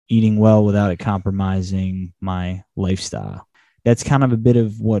eating well without it compromising my lifestyle. That's kind of a bit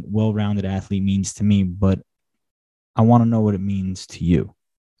of what well-rounded athlete means to me, but I want to know what it means to you.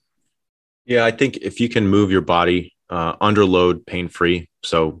 Yeah, I think if you can move your body under load, pain-free,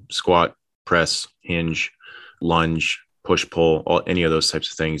 so squat, press, hinge, lunge, push, pull, any of those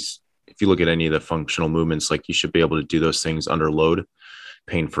types of things. If you look at any of the functional movements, like, you should be able to do those things under load,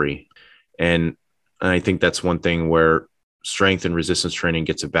 pain-free. And I think that's one thing where strength and resistance training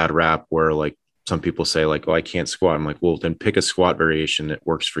gets a bad rap, where, like, some people say, like, oh, I can't squat. I'm like, well, then pick a squat variation that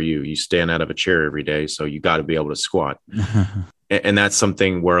works for you. You stand out of a chair every day, so you got to be able to squat. And that's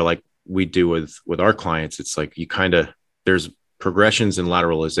something where, like, we do with our clients. It's like, there's progressions and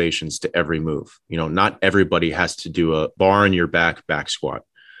lateralizations to every move. Not everybody has to do a bar on your back squat.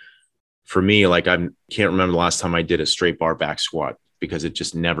 For me, like, I can't remember the last time I did a straight bar back squat, because it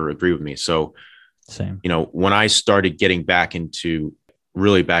just never agreed with me. So same. When I started getting back into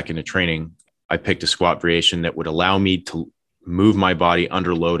training, I picked a squat variation that would allow me to move my body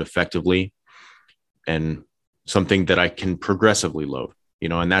under load effectively, and something that I can progressively load,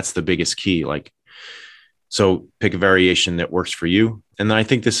 and that's the biggest key. Like, so pick a variation that works for you. And then I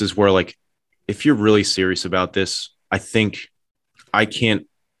think this is where, like, if you're really serious about this, I think I can't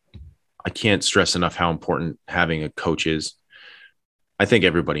stress enough how important having a coach is. I think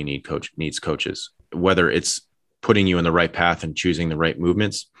everybody needs coaches, whether it's putting you in the right path and choosing the right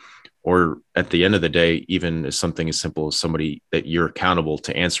movements, or at the end of the day, even as something as simple as somebody that you're accountable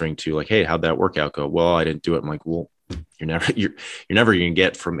to answering to, like, hey, how'd that workout go? Well, I didn't do it. I'm like, well, you're never going to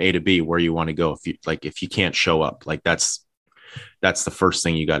get from A to B where you want to go if you can't show up. Like, that's the first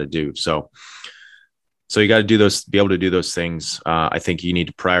thing you got to do. So you got to be able to do those things. I think you need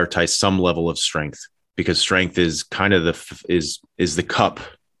to prioritize some level of strength, because strength is kind of the cup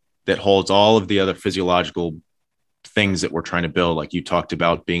that holds all of the other physiological things that we're trying to build. Like, you talked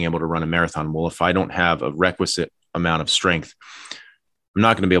about being able to run a marathon. Well, if I don't have a requisite amount of strength, I'm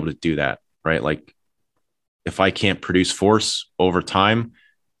not going to be able to do that, right? Like, if I can't produce force over time,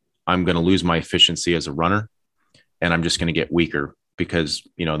 I'm going to lose my efficiency as a runner, and I'm just going to get weaker, because,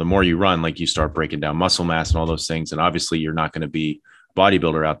 the more you run, like, you start breaking down muscle mass and all those things. And obviously you're not going to be a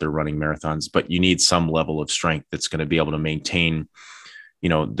bodybuilder out there running marathons, but you need some level of strength that's going to be able to maintain,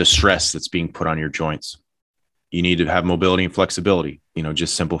 the stress that's being put on your joints. You need to have mobility and flexibility,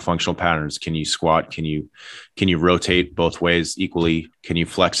 just simple functional patterns. Can you squat? Can you rotate both ways equally? Can you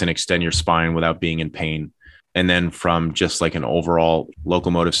flex and extend your spine without being in pain? And then from just like an overall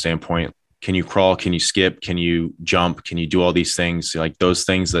locomotive standpoint, can you crawl? Can you skip? Can you jump? Can you do all these things? Like, those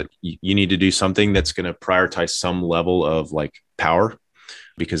things that you need to do something that's going to prioritize some level of, like, power,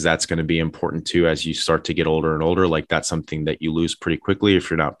 because that's going to be important too as you start to get older and older. Like, that's something that you lose pretty quickly if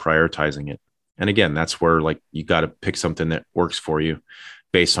you're not prioritizing it. And again, that's where, like, you got to pick something that works for you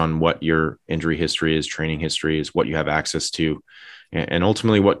based on what your injury history is, training history is, what you have access to, and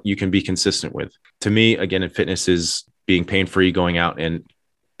ultimately what you can be consistent with. To me, again, in fitness is being pain-free, going out and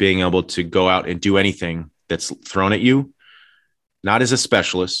being able to go out and do anything that's thrown at you, not as a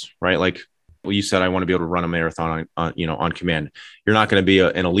specialist, right? Like, well, you said, I want to be able to run a marathon on command. You're not going to be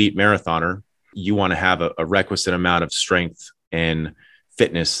an elite marathoner. You want to have a requisite amount of strength and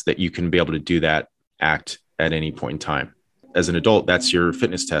fitness that you can be able to do that act at any point in time. As an adult, that's your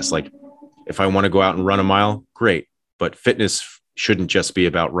fitness test. Like, if I want to go out and run a mile, great. But fitness shouldn't just be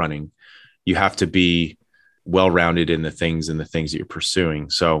about running. You have to be well-rounded in the things that you're pursuing.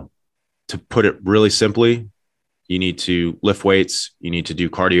 So, to put it really simply, you need to lift weights. You need to do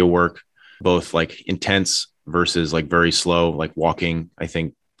cardio work, both like intense versus like very slow, like walking. I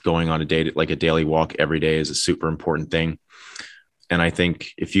think going on a daily walk every day is a super important thing. And I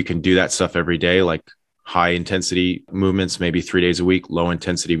think if you can do that stuff every day, like high intensity movements, maybe 3 days a week, low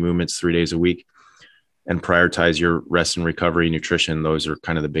intensity movements 3 days a week, and prioritize your rest and recovery, nutrition, those are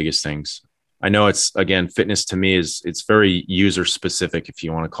kind of the biggest things. I know it's, again, fitness to me is, it's very user specific, if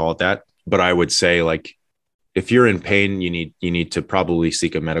you want to call it that. But I would say, like, if you're in pain, you need to probably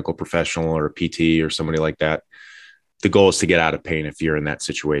seek a medical professional or a PT or somebody like that. The goal is to get out of pain if you're in that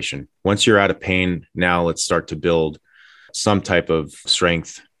situation. Once you're out of pain, now let's start to build some type of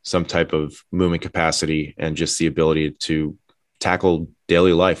strength, some type of movement capacity, and just the ability to tackle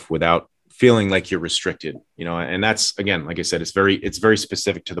daily life without feeling like you're restricted, and that's, again, like I said, it's very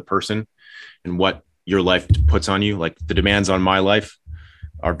specific to the person and what your life puts on you. Like, the demands on my life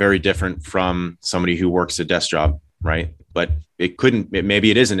are very different from somebody who works a desk job, right? But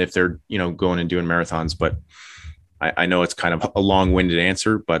maybe it isn't if they're, going and doing marathons. But I know it's kind of a long-winded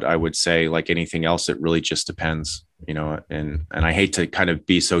answer, but I would say, like anything else, it really just depends, and I hate to kind of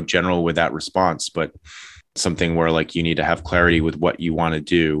be so general with that response, but something where, like, you need to have clarity with what you want to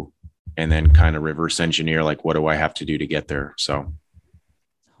do and then kind of reverse engineer, like, what do I have to do to get there? So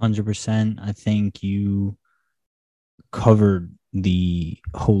 100%. I think you covered the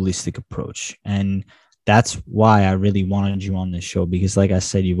holistic approach. And that's why I really wanted you on this show, because like I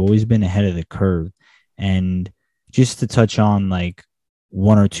said, you've always been ahead of the curve. And just to touch on like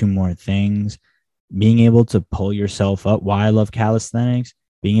one or two more things, being able to pull yourself up, why I love calisthenics,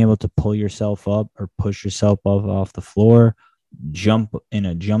 being able to pull yourself up or push yourself up off the floor, jump in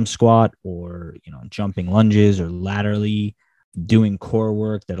a jump squat, or, jumping lunges, or laterally doing core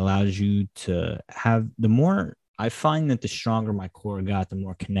work that allows you to have I find that the stronger my core got, the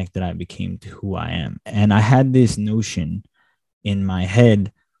more connected I became to who I am. And I had this notion in my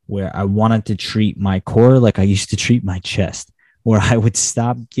head where I wanted to treat my core like I used to treat my chest, where I would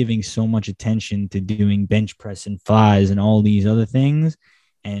stop giving so much attention to doing bench press and flies and all these other things,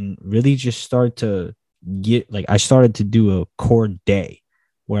 and really just start to I started to do a core day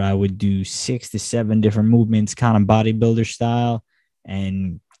where I would do 6 to 7 different movements, kind of bodybuilder style,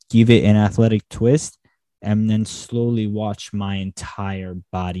 and give it an athletic twist, and then slowly watch my entire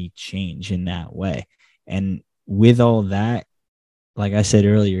body change in that way. And with all that, like I said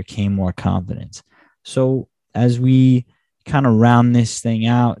earlier, came more confidence. So as we kind of round this thing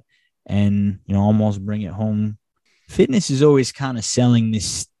out and, almost bring it home, fitness is always kind of selling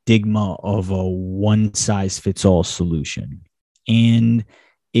this stigma of a one-size-fits-all solution. And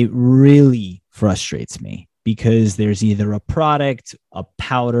it really frustrates me because there's either a product, a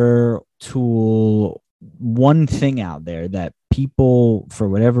powder, tool, one thing out there that people, for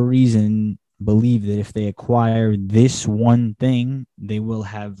whatever reason, believe that if they acquire this one thing, they will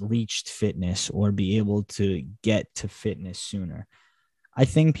have reached fitness or be able to get to fitness sooner. I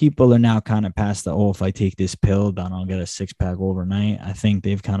think people are now kind of past the, if I take this pill, then I'll get a 6-pack overnight. I think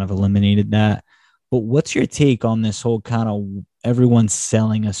they've kind of eliminated that. But what's your take on this whole kind of everyone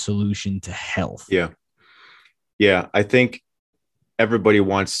selling a solution to health? Yeah. I think everybody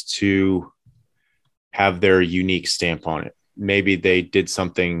wants to have their unique stamp on it. Maybe they did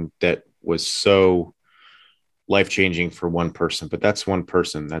something that was so life-changing for one person, but that's one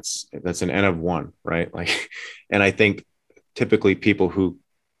person. That's an N of one, right? Like, and I think typically people who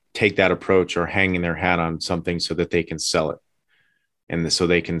take that approach are hanging their hat on something so that they can sell it. And so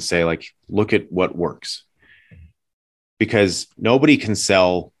they can say, like, look at what works, because nobody can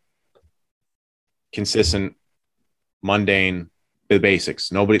sell consistent, mundane, the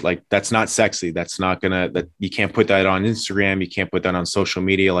basics. Nobody, like, that's not sexy. That's not that you can't put that on Instagram. You can't put that on social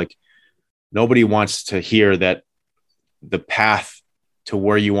media. Like, nobody wants to hear that the path to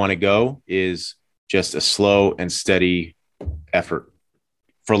where you want to go is just a slow and steady effort.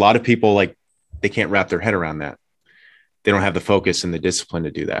 For a lot of people, like, they can't wrap their head around that. They don't have the focus and the discipline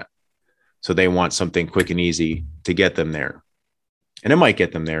to do that. So they want something quick and easy to get them there. And it might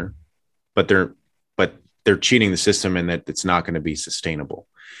get them there, but they're cheating the system, and that it's not going to be sustainable.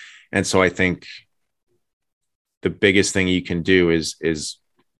 And so I think the biggest thing you can do is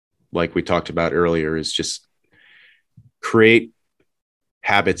like we talked about earlier, is just create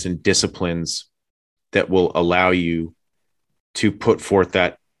habits and disciplines that will allow you to put forth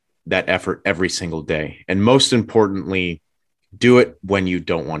that effort every single day. And most importantly, do it when you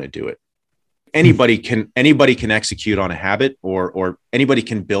don't want to do it. Anybody can execute on a habit, or anybody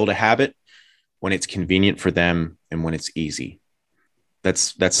can build a habit when it's convenient for them and when it's easy.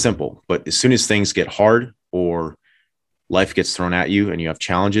 That's simple. But as soon as things get hard or life gets thrown at you and you have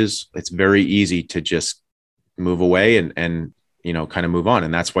challenges, it's very easy to just move away and kind of move on.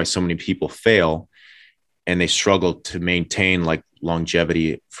 And that's why so many people fail, and they struggle to maintain, like,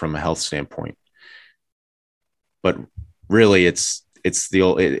 longevity from a health standpoint. But really, it's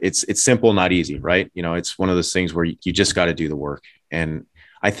simple, not easy, right? It's one of those things where you just got to do the work. And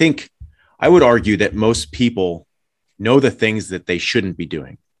I would argue that most people know the things that they shouldn't be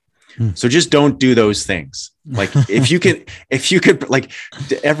doing. So just don't do those things. Like if you could like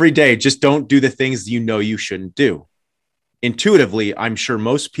every day, just don't do the things you shouldn't do. Intuitively, I'm sure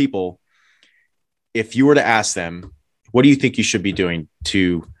most people, if you were to ask them, what do you think you should be doing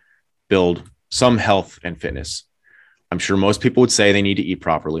to build some health and fitness? I'm sure most people would say they need to eat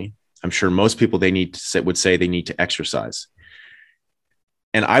properly. I'm sure most people would say they need to exercise.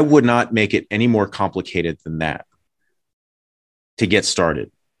 And I would not make it any more complicated than that to get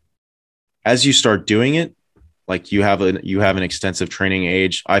started. As you start doing it, like you have an extensive training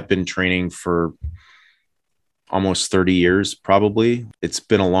age. I've been training for almost 30 years, probably. It's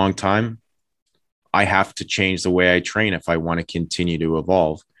been a long time. I have to change the way I train if I want to continue to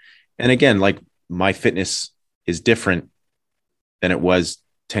evolve. And again, like my fitness is different than it was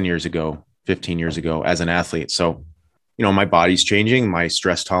 10 years ago, 15 years ago as an athlete. So, my body's changing, my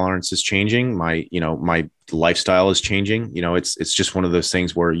stress tolerance is changing, my lifestyle is changing. It's just one of those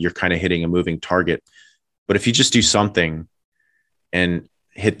things where you're kind of hitting a moving target. But if you just do something and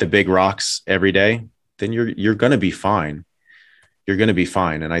hit the big rocks every day, then you're going to be fine. You're going to be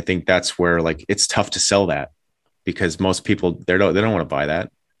fine. And I think that's where like, it's tough to sell that because most people, they don't want to buy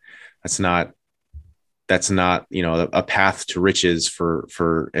that. That's not, a path to riches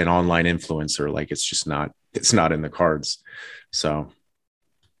for an online influencer. Like it's not in the cards. So.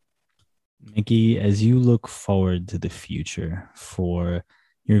 Mickey, as you look forward to the future for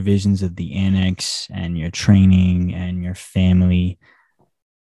your visions of the Annex and your training and your family,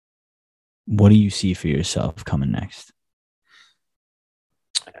 what do you see for yourself coming next?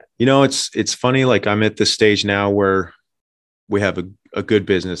 It's funny. Like I'm at this stage now where we have a good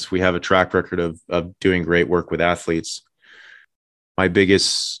business. We have a track record of doing great work with athletes. My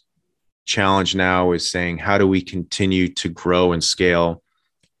biggest challenge now is saying, how do we continue to grow and scale,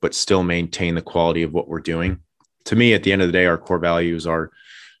 but still maintain the quality of what we're doing? To me, at the end of the day, our core values are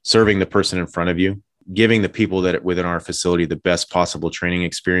serving the person in front of you, giving the people that within our facility the best possible training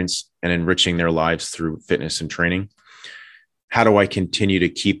experience, and enriching their lives through fitness and training. How do I continue to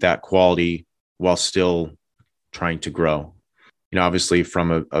keep that quality while still trying to grow? Obviously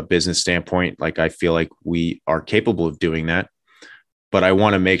from a business standpoint, like I feel like we are capable of doing that, but I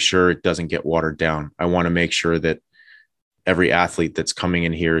want to make sure it doesn't get watered down. I want to make sure that every athlete that's coming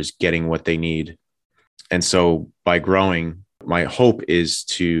in here is getting what they need. And so by growing, my hope is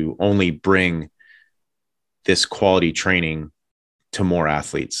to only bring this quality training to more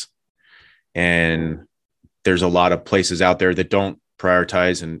athletes. And there's a lot of places out there that don't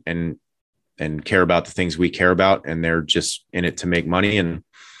prioritize and care about the things we care about. And they're just in it to make money. And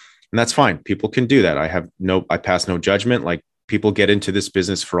that's fine. People can do that. I pass no judgment. Like people get into this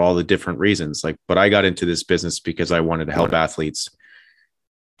business for all the different reasons. But I got into this business because I wanted to help athletes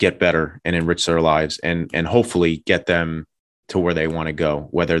get better and enrich their lives and hopefully get them to where they want to go,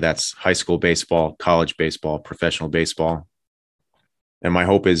 whether that's high school baseball, college baseball, professional baseball. And my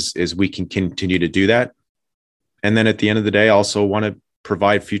hope is we can continue to do that. And then at the end of the day, I also want to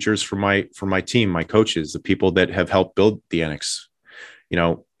provide futures for my team, my coaches, the people that have helped build the Annex.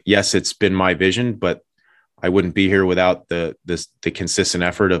 Yes, it's been my vision, but I wouldn't be here without the consistent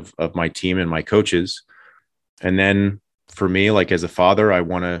effort of my team and my coaches. And then for me, like as a father, I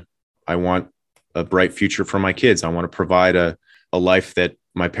want a bright future for my kids. I want to provide a life that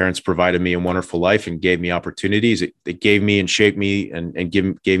my parents provided me, a wonderful life, and gave me opportunities. It gave me and shaped me and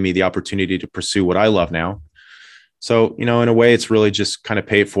gave me the opportunity to pursue what I love now. So, in a way, it's really just kind of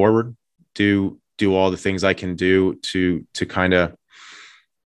pay it forward, do all the things I can do to kind of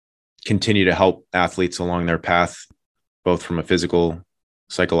continue to help athletes along their path, both from a physical,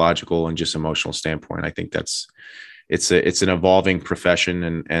 psychological, and just emotional standpoint. I think it's an evolving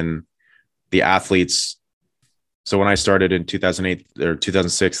profession and the athletes. So when I started in 2008 or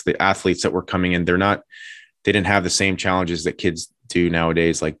 2006, the athletes that were coming in, they didn't have the same challenges that kids do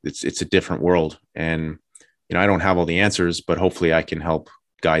nowadays. Like it's a different world. And, I don't have all the answers, but hopefully I can help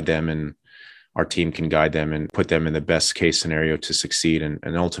guide them and our team can guide them and put them in the best case scenario to succeed and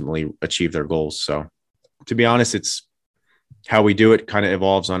ultimately achieve their goals. So to be honest, it's how we do it kind of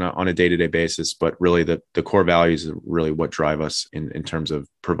evolves on a day-to-day basis, but really the core values are really what drive us in terms of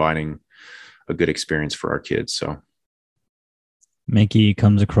providing a good experience for our kids. So Mickey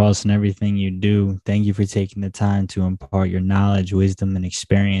comes across in everything you do. Thank you for taking the time to impart your knowledge, wisdom, and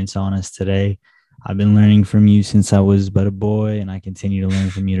experience on us today. I've been learning from you since I was but a boy, and I continue to learn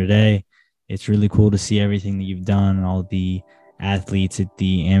from you today. It's really cool to see everything that you've done and all the athletes at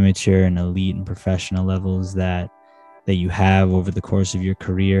the amateur and elite and professional levels that you have over the course of your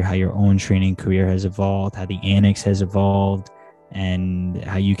career, how your own training career has evolved, how the Annex has evolved, and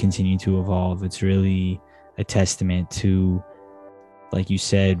how you continue to evolve. It's really a testament to like you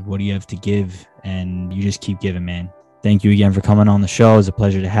said, what do you have to give? And you just keep giving, man. Thank you again for coming on the show. It was a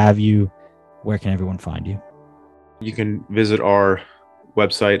pleasure to have you. Where can everyone find you? You can visit our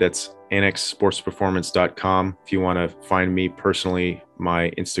website. That's annexsportsperformance.com. If you want to find me personally, my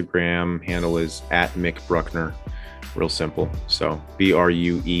Instagram handle is @MickBruckner. Real simple. So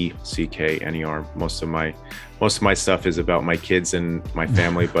BRUECKNER. Most of my stuff is about my kids and my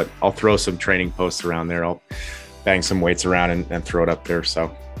family, but I'll throw some training posts around there. I'll bang some weights around and throw it up there.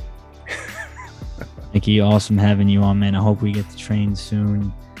 So Mickey, awesome having you on, man. I hope we get to train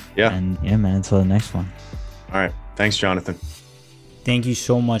soon. Yeah. And yeah, man, until the next one. All right. Thanks, Jonathan. Thank you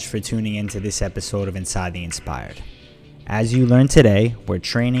so much for tuning into this episode of Inside the Inspired. As you learned today, we're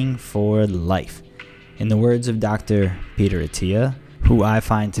training for life. In the words of Dr. Peter Attia, who I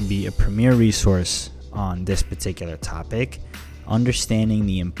find to be a premier resource on this particular topic, understanding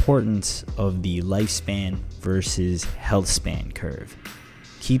the importance of the lifespan versus health span curve.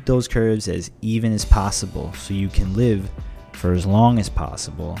 Keep those curves as even as possible so you can live for as long as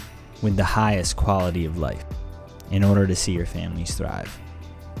possible with the highest quality of life in order to see your families thrive.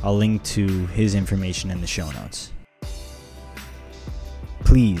 I'll link to his information in the show notes.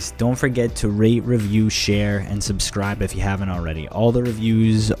 Please don't forget to rate, review, share, and subscribe if you haven't already. All the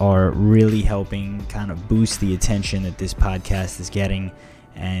reviews are really helping kind of boost the attention that this podcast is getting.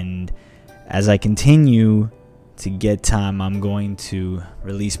 And as I continue to get time, I'm going to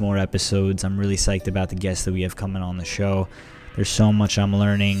release more episodes. I'm really psyched about the guests that we have coming on the show. There's so much I'm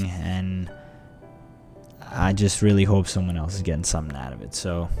learning, and I just really hope someone else is getting something out of it.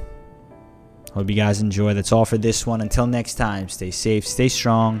 So hope you guys enjoy. That's all for this one. Until next time, stay safe, stay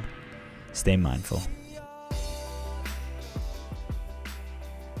strong, stay mindful.